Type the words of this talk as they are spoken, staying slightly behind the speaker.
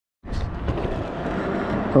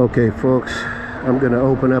Okay folks, I'm going to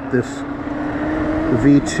open up this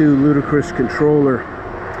V2 Ludicrous controller.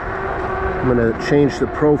 I'm going to change the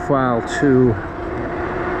profile to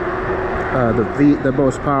the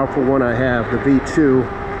most powerful one I have, the V2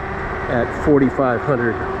 at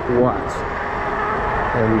 4,500 watts.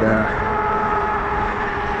 And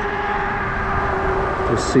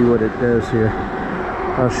just see what it does here.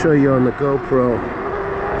 I'll show you on the GoPro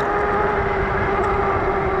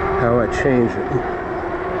how I change it.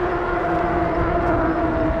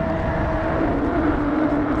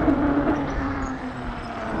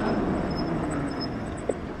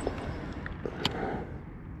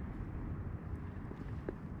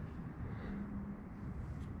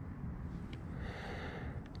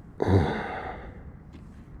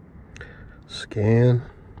 Scan,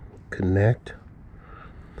 connect.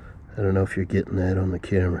 I don't know if you're getting that on the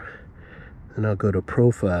camera. And I'll go to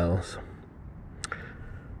profiles.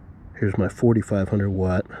 Here's my 4,500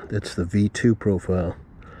 watt. That's the V2 profile.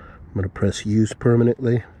 I'm going to press use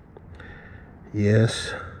permanently.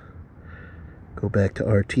 Yes. Go back to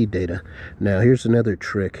RT data. Now here's another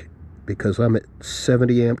trick. Because I'm at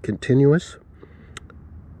 70 amp continuous,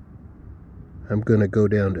 I'm going to go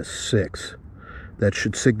down to 6. That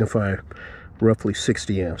should signify roughly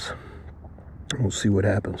 60 amps. We'll see what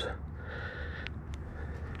happens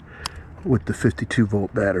with the 52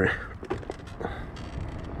 volt battery.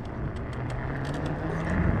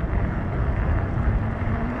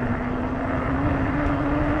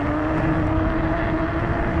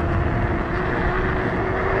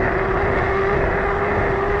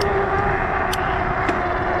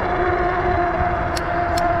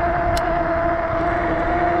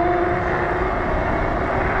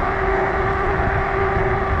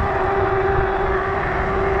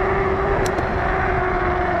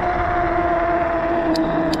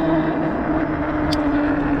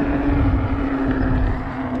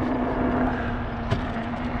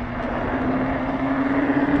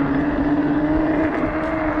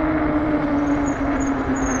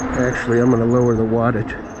 Actually, I'm going to lower the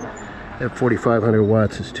wattage. At 4,500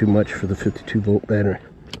 watts is too much for the 52 volt battery.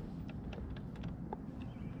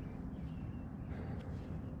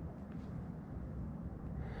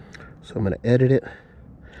 So I'm going to edit it.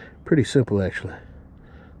 Pretty simple, actually.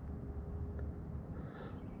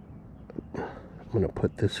 I'm going to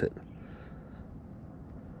put this at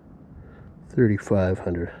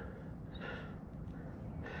 3,500.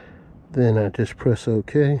 Then I just press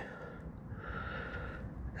OK.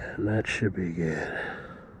 And that should be good.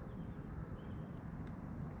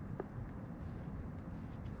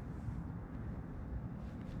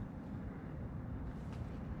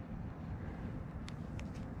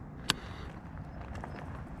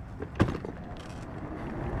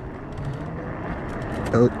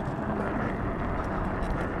 Oh.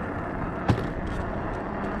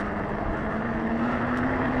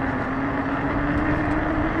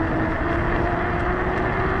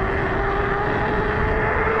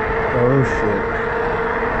 Oh shit.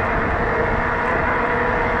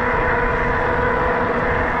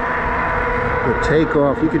 The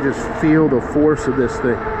takeoff, you could just feel the force of this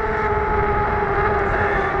thing.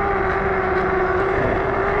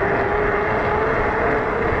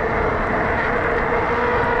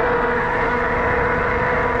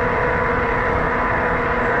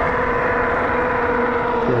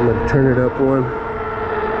 Okay, I'm going to turn it up one.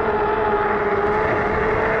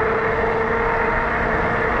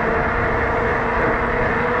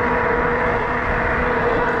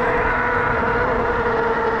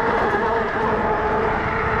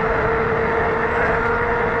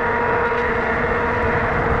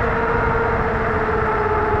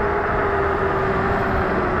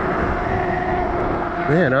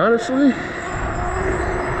 Man, honestly,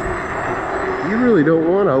 you really don't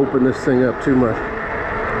want to open this thing up too much.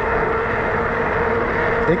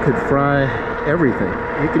 It could fry everything.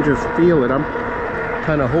 You can just feel it. I'm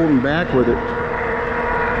kind of holding back with it.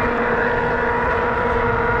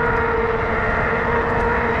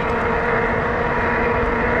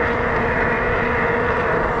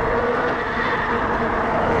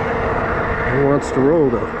 It wants to roll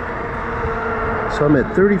though. So I'm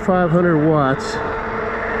at 3,500 watts.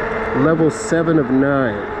 Level 7 of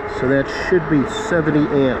 9, so that should be 70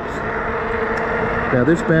 amps. Now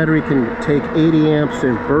this battery can take 80 amps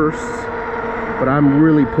in bursts, but I'm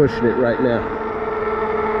really pushing it right now.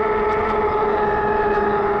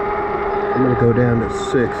 I'm going to go down to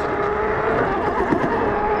 6.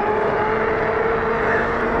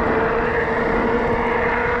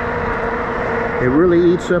 It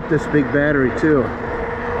really eats up this big battery too,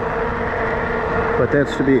 but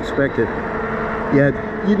that's to be expected.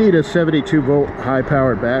 Yeah, you need a 72 volt high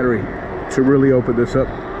powered battery to really open this up.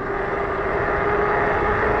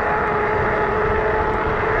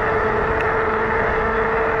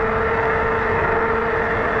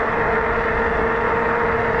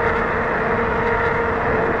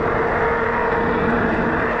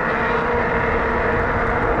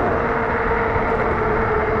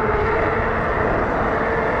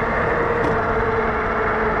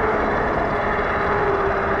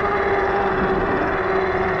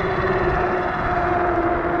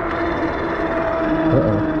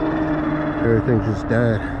 Everything just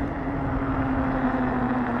died.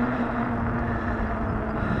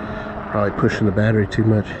 Probably pushing the battery too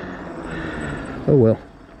much. Oh well.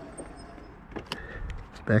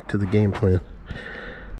 Back to the game plan.